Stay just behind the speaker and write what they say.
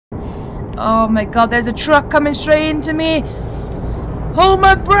Oh my god, there's a truck coming straight into me. Hold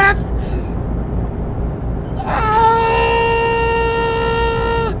my breath. Ah!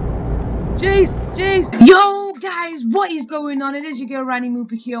 Jeez. Yo guys, what is going on? It is your girl Randy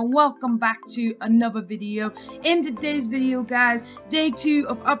Mooper here, and welcome back to another video. In today's video, guys, day 2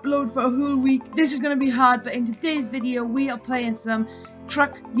 of upload for a whole week. This is gonna be hard, but in today's video, we are playing some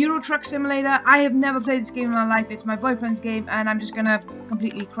Euro Truck Simulator. I have never played this game in my life. It's my boyfriend's game, and I'm just gonna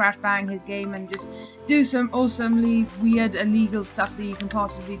completely crash bang his game and just do some awesomely weird illegal stuff that you can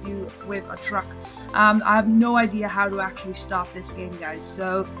possibly do with a truck. I have no idea how to actually start this game, guys.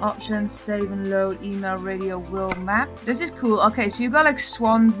 So options, save and load, email, radio, world map. This is cool. Okay, so you've got like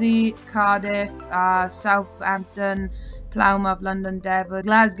Swansea, Cardiff, Southampton, Plymouth, London, Devon,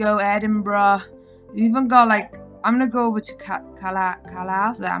 Glasgow, Edinburgh. You even got like, I'm gonna go over to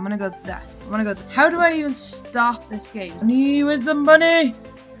Calas. There, I'm gonna go there. How do I even start this game? Need with some money.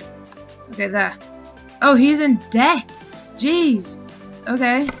 Okay, there. Oh, he's in debt. Jeez.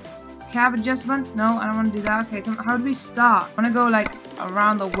 Okay. Cab adjustment? No, I don't want to do that. Okay, how do we start? I want to go like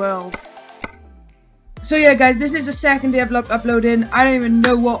around the world. So yeah, guys, this is the second day of uploading. I don't even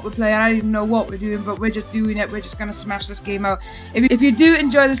know what we're playing. I don't even know what we're doing, but we're just doing it. We're just gonna smash this game out. If you do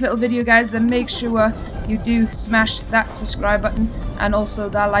enjoy this little video, guys, then make sure you do smash that subscribe button and also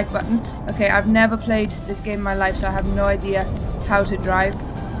that like button. Okay, I've never played this game in my life, so I have no idea how to drive.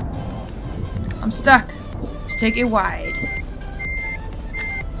 I'm stuck. Just take it wide.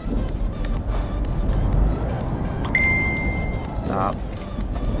 Stop.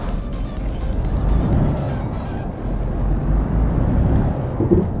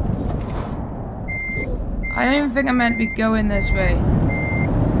 I don't even think I'm meant to be going this way.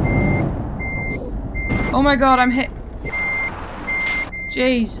 Oh my god, I'm hit.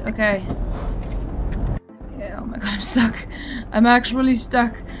 Jeez, okay. Yeah, oh my god, I'm stuck. I'm actually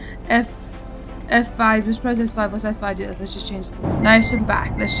stuck. F5, just press S5, what's F5 do? Let's just change. Nice and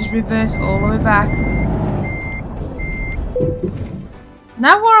back. Let's just reverse all the way back.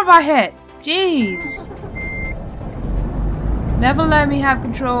 Now what have I hit? Jeez. Never let me have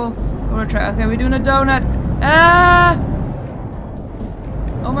control over a truck. Okay, we're doing a donut. Ah!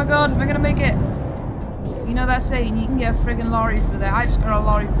 Oh my god, am I gonna make it? You know that saying, you can get a friggin' lorry through there. I just got a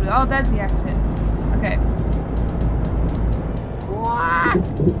lorry through there. Oh, there's the exit. Okay.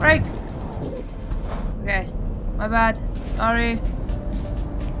 Break! Okay, my bad. Sorry.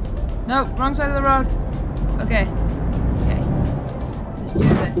 Nope, wrong side of the road. Okay. Okay. Let's do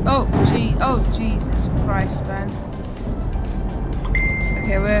this. Oh, gee. Oh, Jesus Christ, man.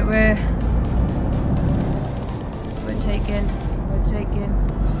 Okay, we're taking.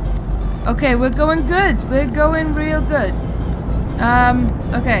 Okay, we're going good. We're going real good.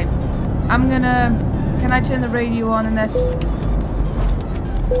 Okay. I'm gonna. Can I turn the radio on in this?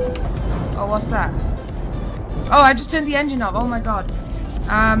 Oh, what's that? Oh, I just turned the engine off. Oh my god.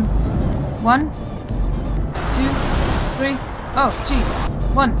 1, 2, 3. Oh, jeez.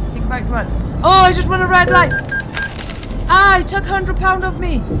 1. Take it back, run. Oh, I just run a red light. Ah, he took £100 of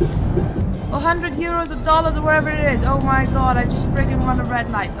me. 100 euros or dollars or wherever it is. Oh my god, I just friggin' run a red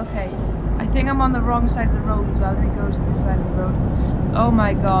light. Okay. I think I'm on the wrong side of the road as well. Let me go to this side of the road. Oh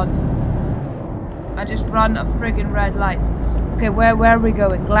my god. I just run a friggin' red light. Okay, where are we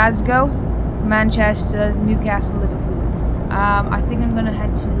going? Glasgow, Manchester, Newcastle, Liverpool. I think I'm gonna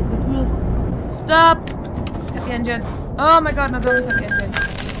head to Liverpool. Stop! Cut the engine. Oh my god, no, don't cut the engine.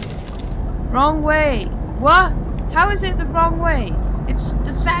 Wrong way. What? How is it the wrong way? It's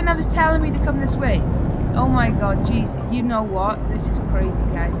the sat-nav is telling me to come this way. Oh my god, jeez. You know what? This is crazy,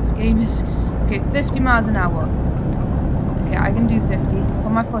 guys. This game is... Okay, 50 miles an hour. Okay, I can do 50.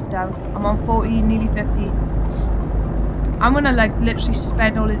 Put my foot down. I'm on 40, nearly 50. I'm gonna, like, literally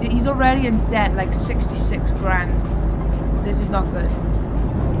spend all of it. He's already in debt, like 66 grand. This is not good.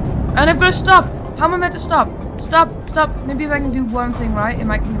 And I've got to stop. How am I meant to stop? Stop. Maybe if I can do one thing right, it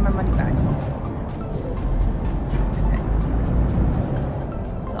might give me my money back.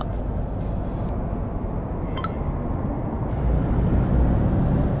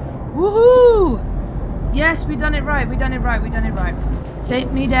 Woohoo! Yes, we done it right.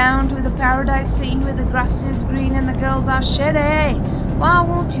 Take me down to the paradise sea where the grass is green and the girls are shitty. Why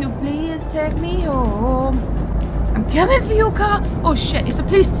won't you please take me home? I'm coming for your car. Oh shit, it's the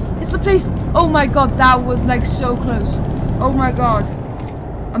police. Oh my god, that was like so close. Oh my god.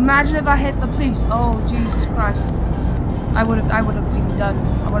 Imagine if I hit the police. Oh Jesus Christ. I would have been done.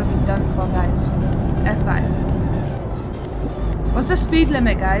 I would have been done for, guys. F5. What's the speed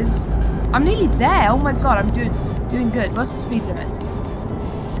limit, guys? I'm nearly there. Oh my god, I'm doing good. What's the speed limit?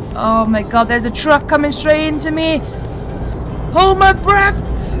 Oh my god, there's a truck coming straight into me. Hold my breath.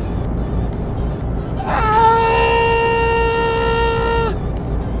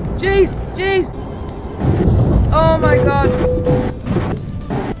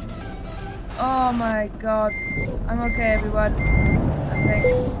 god. I'm okay, everyone. I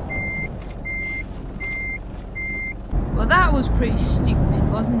think. Well, that was pretty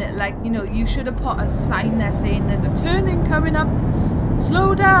stupid, wasn't it? Like, you know, you should have put a sign there saying there's a turning coming up.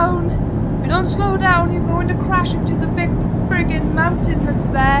 Slow down. If you don't slow down, you're going to crash into the big friggin' mountain that's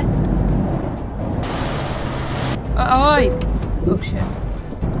there. Oi! Oh shit.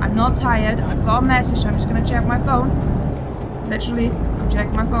 I'm not tired. I've got a message. So I'm just gonna check my phone. Literally, I'm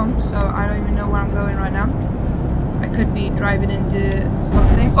checking my phone, so I don't even know where I'm going right now. I could be driving into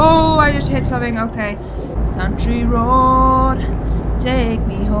something. Oh, I just hit something. Okay. Country road, take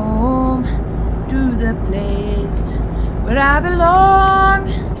me home to the place where I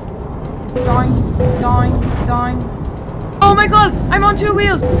belong. Doing, doing, doing. Oh my god, I'm on 2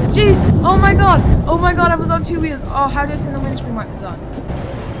 wheels. Jeez. Oh my god, I was on 2 wheels. Oh, how did I turn the windscreen wipers on?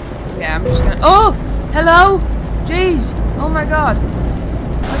 Yeah, I'm just gonna. Oh, hello. Jeez. Oh my god.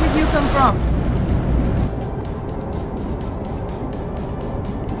 Where did you come from?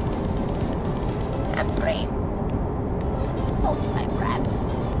 Brain. Hold my breath.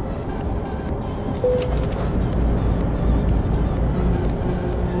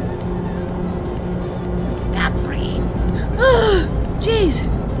 Can't breathe. Jeez.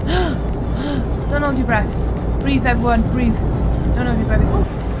 Don't hold your breath. Breathe, everyone. Breathe. Don't hold your breath. Oh.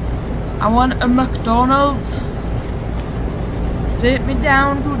 I want a McDonald's. Take me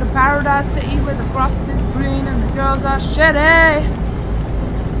down to the Paradise City where the grass is green and the girls are shitty.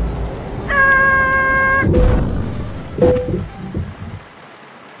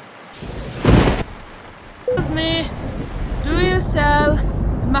 Excuse me, do you sell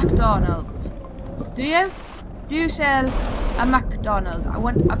McDonald's? Do you? Do you sell a McDonald's? I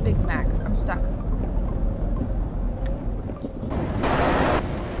want a Big Mac. I'm stuck.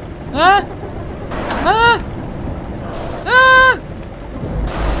 Ah! Ah! Ah!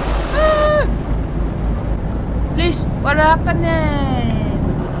 Ah! Please, what happening?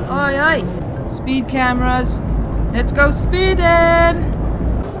 Oi, oi! Speed cameras. Let's go speeding!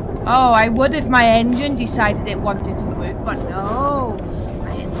 Oh, I would if my engine decided it wanted to work, but no.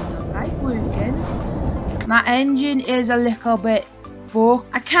 My engine don't like working. My engine is a little bit broke.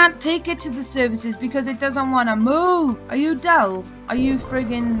 I can't take it to the services because it doesn't want to move. Are you dull? Are you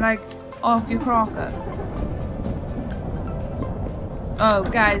friggin' like off your crocker? Oh,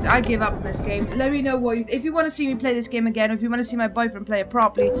 guys, I give up on this game. Let me know what if you want to see me play this game again, or if you want to see my boyfriend play it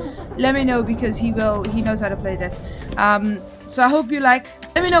properly, let me know because he knows how to play this. So I hope you like.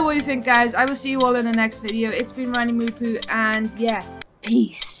 Let me know what you think, guys. I will see you all in the next video. It's been Rani Moopoo, and yeah,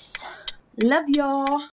 peace. Love y'all.